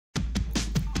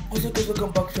Also, guys,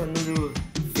 welcome back to another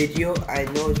video. I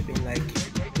know it's been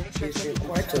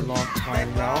quite a long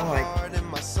time now. I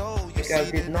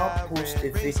did not post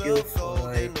a video for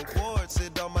let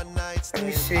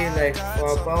me say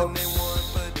for about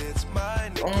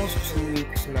almost 2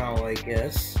 weeks now, I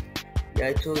guess. Yeah,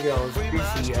 I told you I was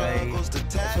busy.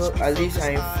 So at least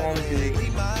I informed you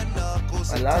in my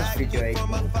last video. I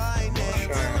think I'm not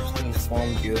sure I actually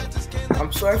informed you.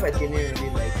 I'm sorry if I didn't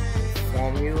really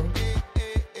inform you,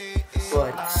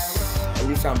 but at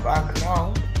least I'm back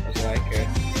now. That's what I care.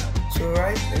 So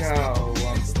right now,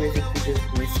 I'm basically just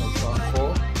doing some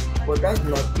parkour, but that's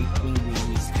not the thing we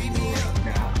need to do right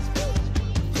now.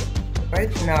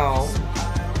 Right now,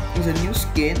 there's a new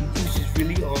skin, which is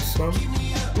really awesome,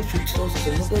 which will tell us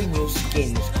another new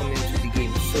skin is coming to the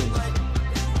game soon.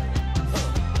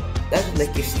 That's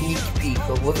like a sneak peek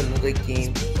of what the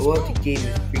game is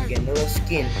bringing, another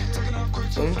skin.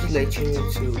 So I'm going to change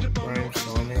it to Rhymes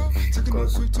on it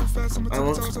because I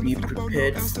want to be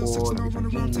prepared for the thing we're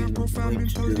going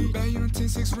to do.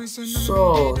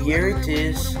 So here it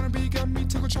is.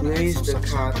 Blaze the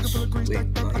Cat. Wait,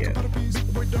 not yet.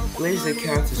 Blaze the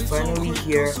Cat is finally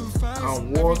here,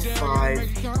 and World 5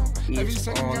 is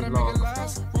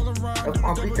unlocked. I've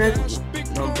completed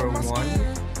number 1.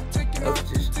 I've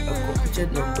completed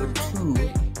number 2.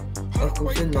 I've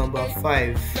completed number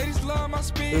 5.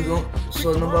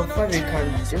 So number 5 you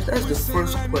can just that's the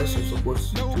first question you're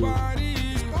supposed to do,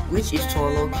 which is to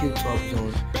unlock Hilltop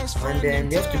Zone, and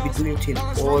then you have to be doing it in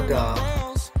order.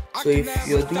 So if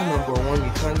you're doing number 1,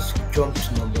 you can't jump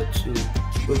to number 2.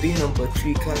 If you're doing number 2,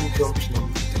 you can't jump to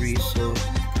number 3. So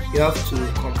you have to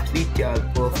complete the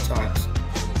above tasks.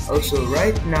 Also,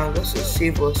 right now, just to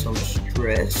save us some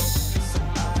stress,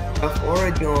 I've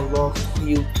already unlocked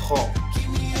Hilltop.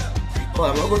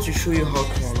 But I'm not going to show you how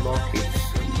to unlock it.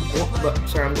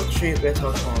 I'm going to show you better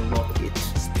how to unlock it.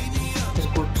 Let's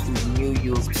go to New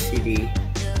York City.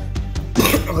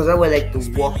 Because that's where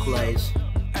the walk lies.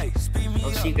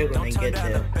 I'll see you guys when I get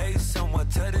there. Still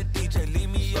loading.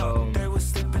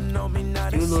 I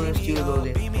don't know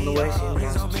why it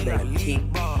has to take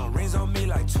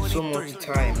so much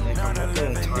time. I'm not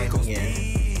going to time here.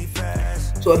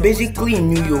 So I'm basically in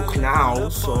New York now.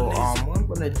 So what I'm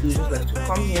gonna do is just to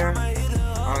come here,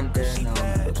 and then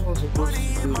what I'm supposed to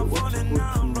do? What to go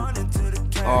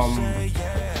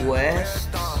to west.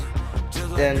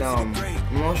 Then I'm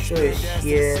not sure it's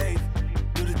here.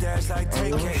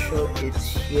 I'm not sure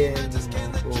it's here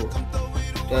anymore. Oh,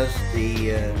 that's the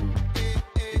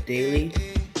daily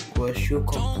was show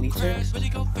completed.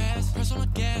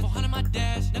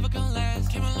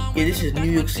 Yeah, this is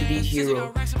New York City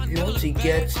Hero. If you want to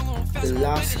get the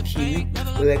last key, you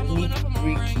need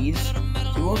 3 keys.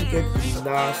 If you want to get the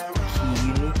last key,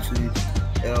 you need to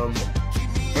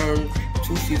earn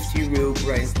 250 real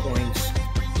grind points,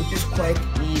 which is quite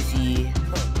easy.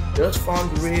 Just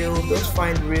find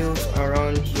rails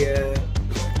around here,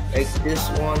 like this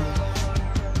one.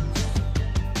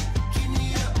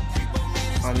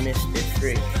 I missed it,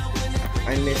 frick.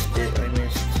 I missed.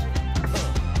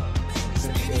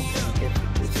 Let's see if I can get it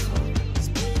this time.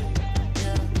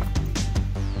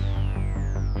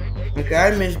 Okay, I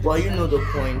missed, but you know the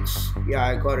points. Yeah,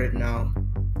 I got it now.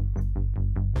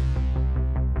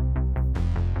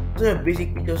 So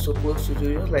basically just supposed to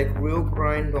do just real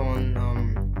grind on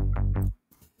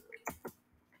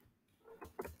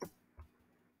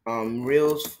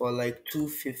rails for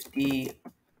 250.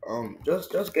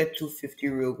 Just get 250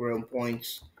 real grind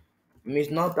points. I mean,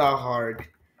 it's not that hard.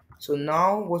 So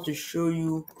now I want to show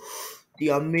you the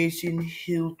amazing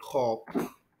Hilltop.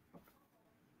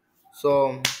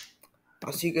 So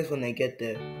I'll see you guys when I get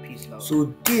there. Peace out.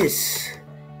 So this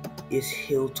is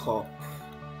Hilltop.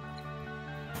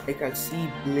 I can see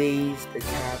Blaze the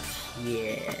Cat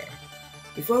here.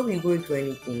 Before we go into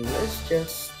anything, let's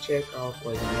just check out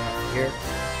what we have here.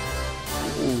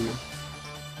 Ooh.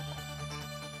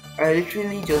 I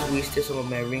literally just wasted some of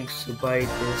my rings to buy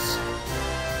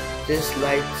this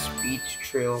light speed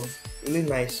trail. Really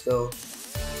nice though.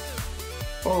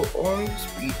 Oh, orange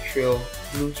speed trail,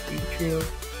 blue speed trail,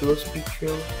 yellow speed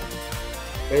trail,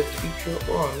 red speed trail.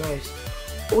 Oh, nice.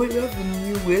 Oh, we have the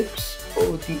new whips.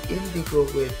 Oh, the indigo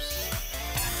whips.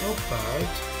 Not bad.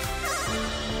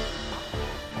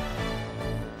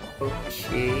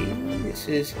 Okay, this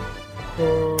is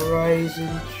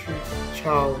Horizon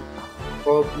Child.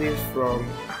 Probably from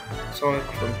Sonic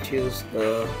Frontiers,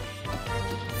 the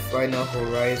Final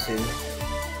Horizon,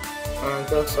 and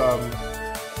that's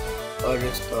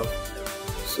other stuff.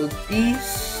 So these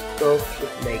stuff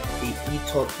look like they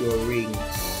eat up your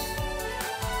rings.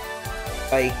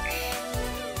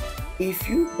 If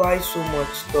you buy so much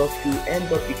stuff, you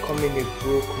end up becoming a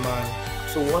broke man.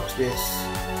 So watch this.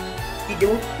 It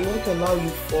won't allow you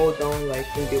fall down like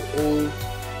in the old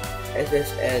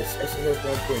SSS 1.0.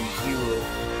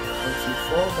 Once you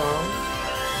fall down,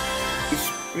 it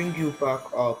spring you back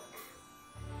up.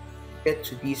 Get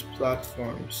to these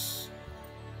platforms.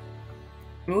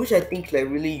 Which I think like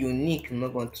really unique.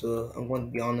 I'm going to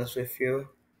be honest with you.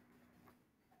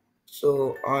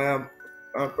 So I'm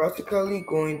practically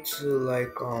going to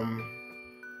like come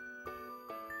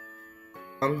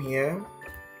here.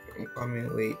 I'm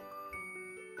coming, wait.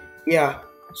 Yeah.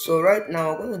 So right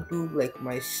now I'm gonna do like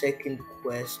my second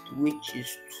quest, which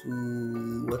is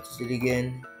to what is it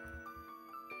again?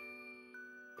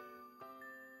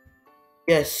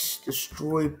 Yes,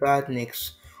 destroy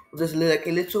badniks. There's like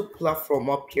a little platform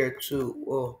up here too.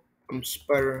 Oh, I'm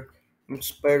spider, I'm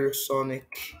Spider Sonic.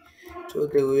 So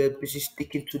they were busy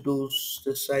sticking to those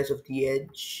the size of the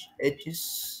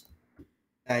edges.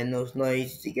 I know it's not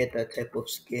easy to get that type of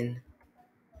skin.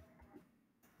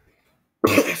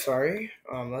 Sorry.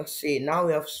 Let's see. Now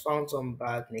we have found some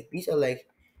badnik. These are like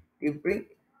they bring.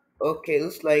 Okay,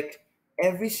 looks like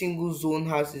every single zone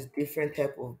has this different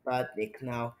type of badnik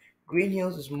now. Green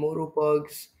Hills is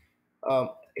motorbugs.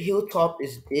 Hilltop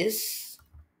is this.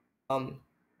 Um,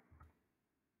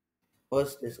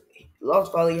 what's this?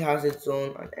 Lost Valley has its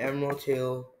own, and Emerald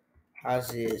Hill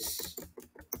has its.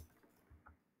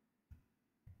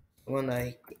 When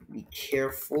I be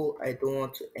careful, I don't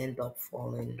want to end up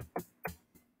falling.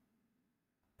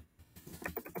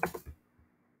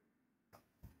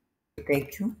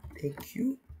 Thank you, thank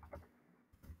you.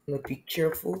 Now be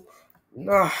careful.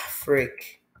 Nah,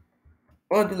 frick.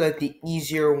 I want to do like the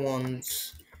easier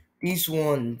ones. These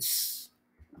ones,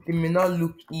 they may not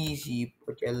look easy,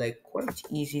 but they're like quite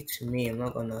easy to me. I'm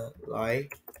not gonna lie.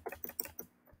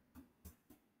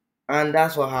 And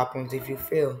that's what happens if you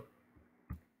fail.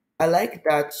 I like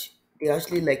that they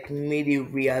actually like made it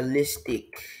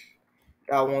realistic.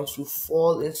 That once you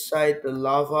fall inside the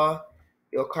lava,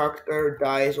 your character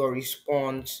dies or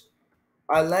respawns.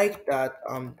 I like that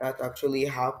that actually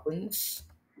happens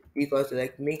because it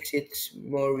like makes it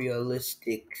more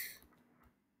realistic.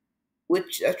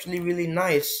 Which actually really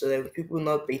nice so that people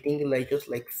not be thinking like just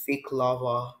like fake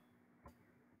lava.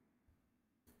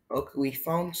 Okay, we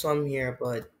found some here,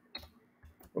 but I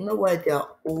wonder why they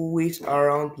are always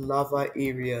around lava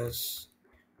areas.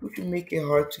 Which would make it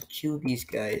hard to kill these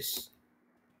guys.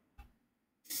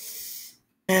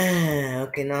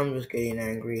 Okay, now I'm just getting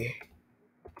angry.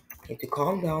 Need to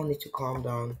calm down, need to calm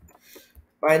down.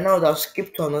 By now, I'll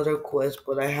skip to another quest,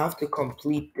 but I have to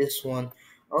complete this one.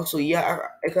 Also, yeah,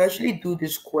 I can actually do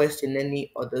this quest in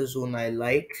any other zone I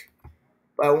like,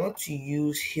 but I want to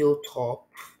use Hilltop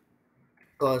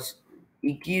because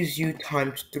it gives you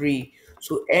times three.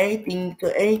 So anything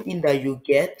that you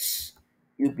get,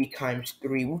 you'll be times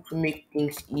three, which will make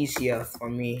things easier for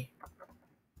me.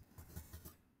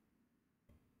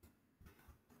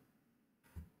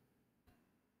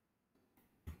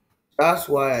 That's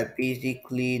why I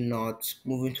basically not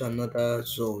moving to another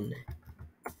zone.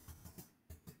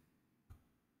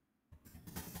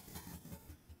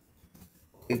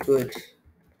 Okay, good.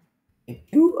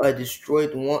 You are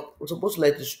destroyed one. We're supposed to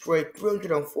like destroy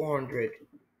 300 and 400.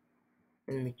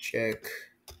 Let me check.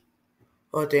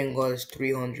 Oh, thank God, it's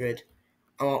 300.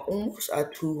 I'm almost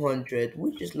at 200,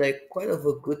 which is like quite of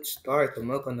a good start. I'm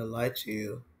not gonna lie to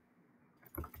you.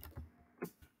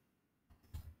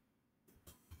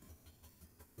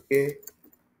 Okay,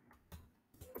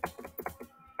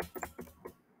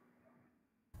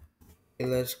 okay,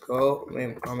 let's go.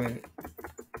 I'm coming.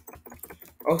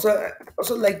 Also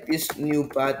like this new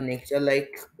badniks. They're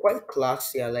like quite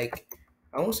classy. I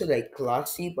won't say like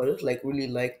classy, but I just like really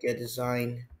like their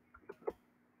design.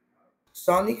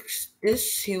 Sonic's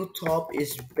this hilltop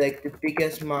is like the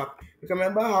biggest map. You can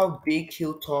remember how big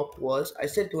Hilltop was? I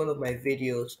said to one of my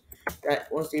videos that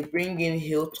once they bring in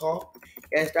Hilltop,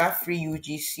 there's that free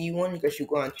UGC one. You guys should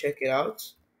go and check it out.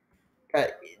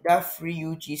 That free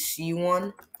UGC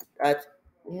one that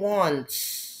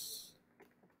once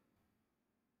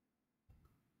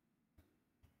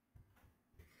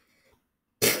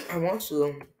I want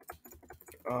to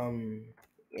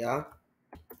yeah,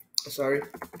 sorry,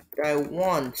 that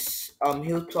once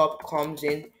Hilltop comes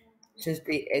in, since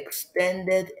they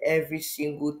extended every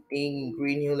single thing in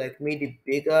Green Hill, like made it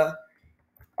bigger,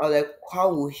 I was like,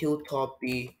 how will Hilltop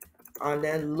be? And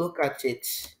then look at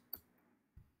it.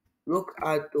 Look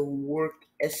at the work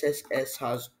SSS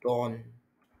has done.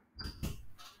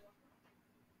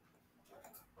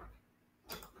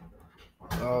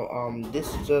 This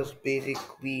is just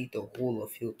basically the whole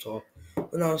of Hilltop.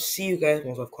 And I'll see you guys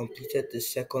once I've completed the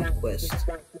second quest.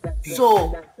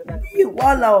 So,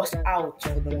 while I was out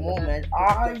for the moment,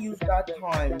 I used that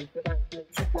time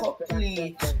to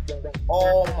complete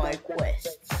all my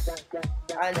quests.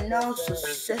 And now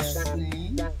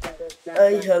successfully,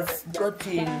 I have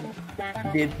gotten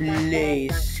the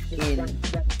Blaze skin.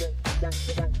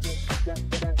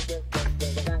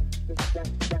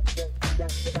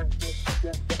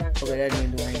 Okay, that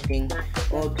didn't do anything.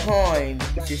 Oh, time.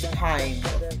 It is time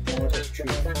of moment of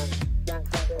truth.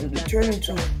 I'm determined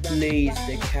to Blaze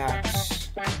the cats.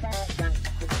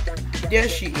 There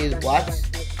she is. What?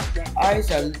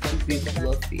 Eyes are a little bit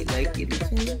fluffy, like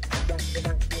anything.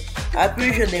 I'm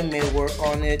pretty sure they may work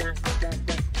on it.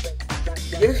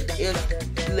 This is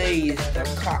Blaze the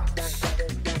cat.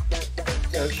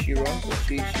 So she runs,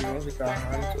 she runs with her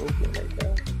hands open like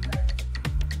that.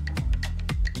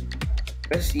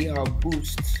 Let's see her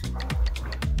boosts.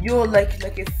 Yo, like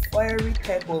a fiery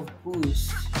type of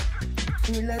boost,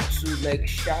 similar to like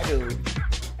Shadow.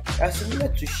 Similar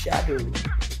to Shadow,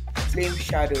 Flame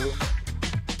Shadow.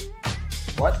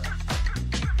 What?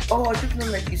 Oh, I just know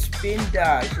like a spin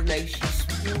dash. Like she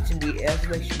spins in the air,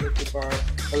 like she's like a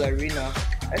ballerina.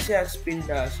 I say a spin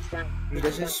dash. She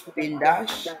doesn't spin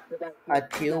dash. Her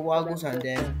tail waggles and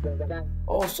then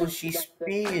also she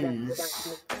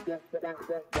spins.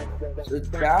 So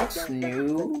that's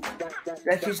new.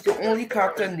 Like he's the only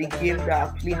character in the game that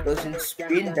actually doesn't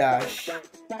spin dash.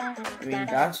 I mean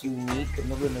that's unique. I'm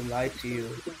not gonna lie to you.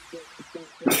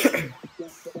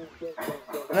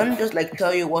 Let me just like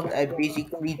tell you what I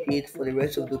basically did for the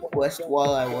rest of the quest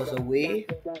while I was away.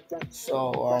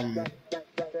 So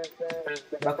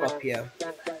back up here.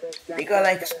 I got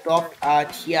like stopped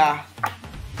at here.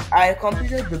 I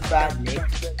completed the bad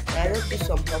mix and I just did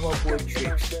some cover board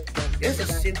tricks. Here's the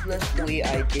simplest way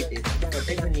I did it. I don't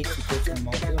even need to go to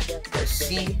mountain. Let's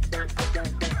see.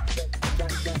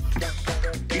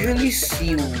 Usually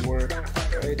C will work.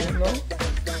 I don't know.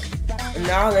 And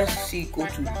now let's see, go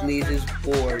to Blaze's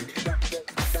board.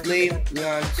 Flame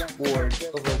Lance board,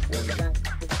 cover board.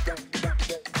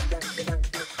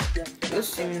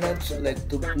 Just similar to like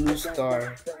the blue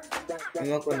star. I'm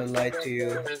not gonna lie to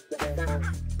you.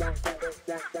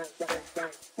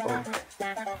 Oh.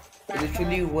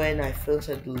 Literally when I first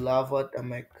had the lava at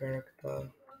my character.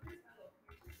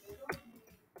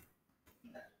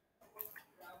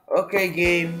 Okay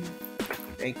game.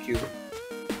 Thank you.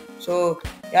 So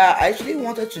yeah, I actually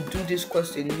wanted to do this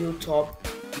quest in Hilltop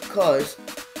because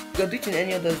you can do it in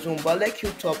any other zone, but I like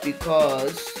Hilltop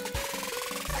because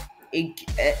it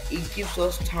gives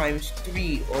us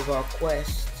 ×3 of our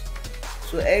quest.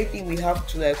 So everything we have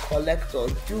to like collect or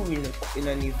do in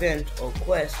an event or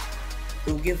quest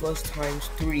will give us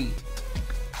 ×3.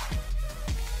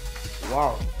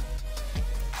 Wow.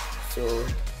 So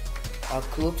our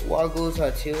cloth waggles,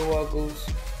 our tail waggles.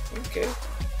 Okay.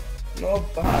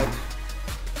 Not bad.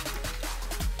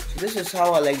 So this is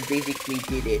how I like basically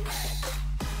did it.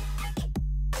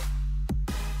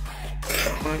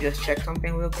 Let me just check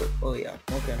something real quick. Oh yeah,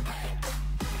 okay.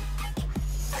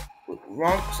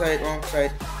 Wrong side, wrong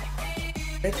side.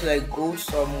 I need to like go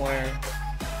somewhere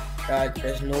that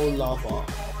there's no lava.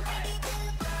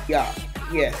 Yeah,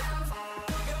 here.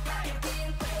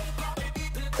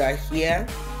 Got here.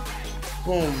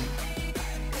 Boom.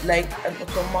 Like an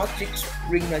automatic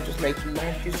spring that just like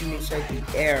launches you inside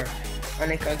the air.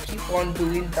 And I can keep on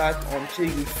doing that until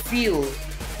you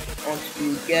until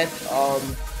you get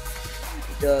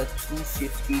the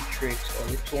 250 tricks or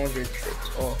the 200 tricks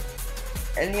or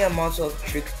any amount of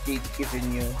tricks they've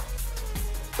given you.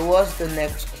 So what's the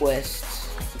next quest?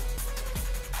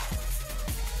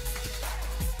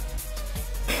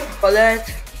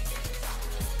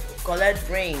 collect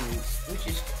rings, which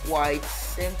is quite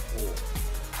simple.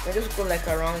 You just go like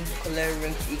around, collect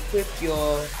rings, equip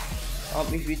your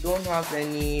if you don't have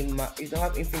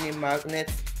infinite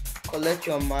magnet, collect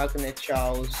your magnet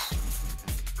Charles.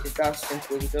 It's that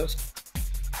simple. You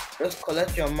just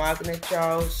collect your magnet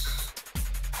Charles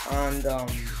and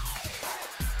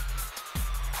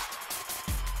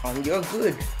you're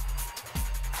good.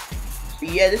 So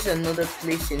yeah, this is another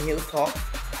place in Hilltop.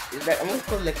 It's like I'm gonna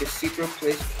call it like a secret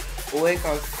place where you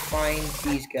can find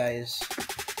these guys.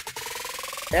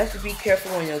 You have to be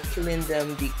careful when you're killing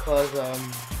them because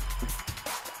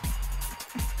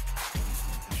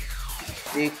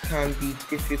they can be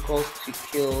difficult to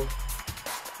kill.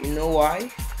 You know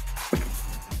why?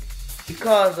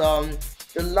 Because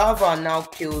the lava now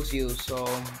kills you, so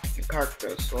your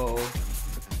character, so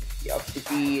you have to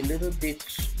be a little bit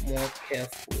more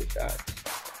careful with that.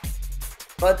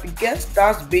 But I guess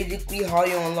that's basically how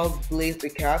you unlock Blaze the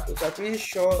cat. So I'm pretty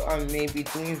sure I may be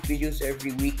doing videos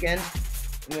every weekend.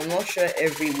 I'm not sure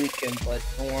every weekend, but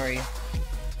don't worry.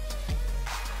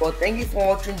 But thank you for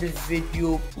watching this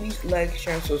video. Please like,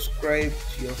 share, and subscribe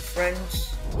to your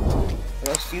friends. And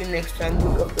I'll see you next time.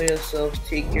 Look after yourselves.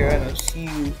 Take care, and I'll see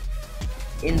you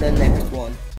in the next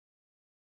one.